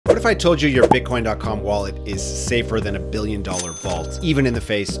What if I told you your Bitcoin.com wallet is safer than $1 billion vault, even in the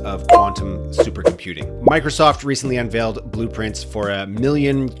face of quantum supercomputing? Microsoft recently unveiled blueprints for a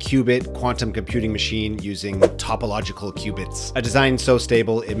million-qubit quantum computing machine using topological qubits, a design so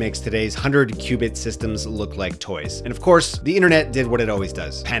stable it makes today's 100-qubit systems look like toys. And of course, the internet did what it always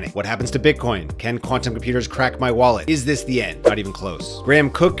does: panic. What happens to Bitcoin? Can quantum computers crack my wallet? Is this the end? Not even close.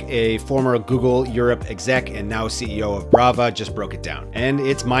 Graham Cooke, a former Google Europe exec and now CEO of Brava, just broke it down. And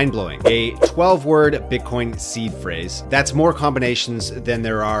it's mind-blowing. A 12-word Bitcoin seed phrase. That's more combinations than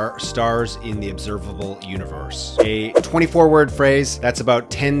there are stars in the observable universe. A 24-word phrase. That's about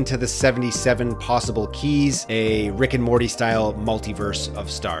 10 to the 77 possible keys. A Rick and Morty style multiverse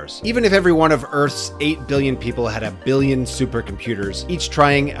of stars. Even if every one of Earth's 8 billion people had 1 billion supercomputers, each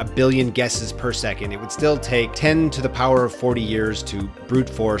trying 1 billion guesses per second, it would still take 10 to the power of 40 years to brute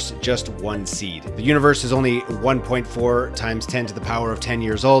force just one seed. The universe is only 1.4 times 10 to the power of 10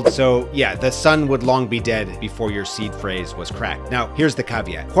 years old, so yeah, the sun would long be dead before your seed phrase was cracked. Now, here's the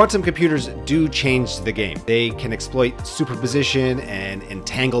caveat. Quantum computers do change the game. They can exploit superposition and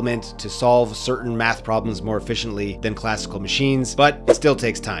entanglement to solve certain math problems more efficiently than classical machines, but it still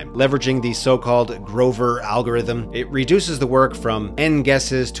takes time. Leveraging the so-called Grover algorithm, it reduces the work from n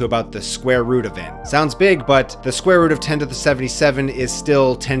guesses to about the square root of n. Sounds big, but the square root of 10 to the 77 is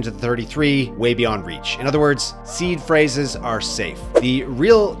still 10 to the 33, way beyond reach. In other words, seed phrases are safe. The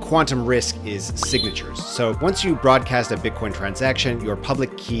real quantum risk is signatures. So once you broadcast a Bitcoin transaction, your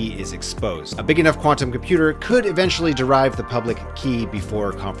public key is exposed. A big enough quantum computer could eventually derive the public key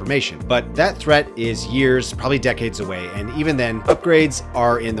before confirmation, but that threat is years, probably decades away, and even then, upgrades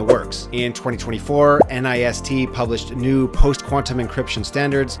are in the works. In 2024, NIST published new post-quantum encryption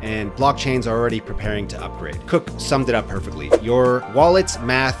standards, and blockchains are already preparing to upgrade. Cooke summed it up perfectly. Your wallet's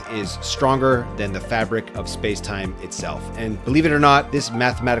math is stronger than the fabric of space-time itself. And believe it or not, this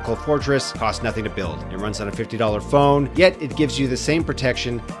mathematical fortress costs nothing to build. It runs on a $50 phone, yet it gives you the same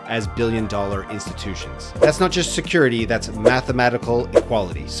protection as billion-dollar institutions. That's not just security, that's mathematical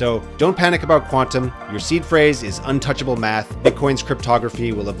equality. So don't panic about quantum. Your seed phrase is untouchable math. Bitcoin's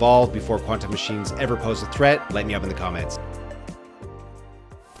cryptography will evolve before quantum machines ever pose a threat. Light me up in the comments.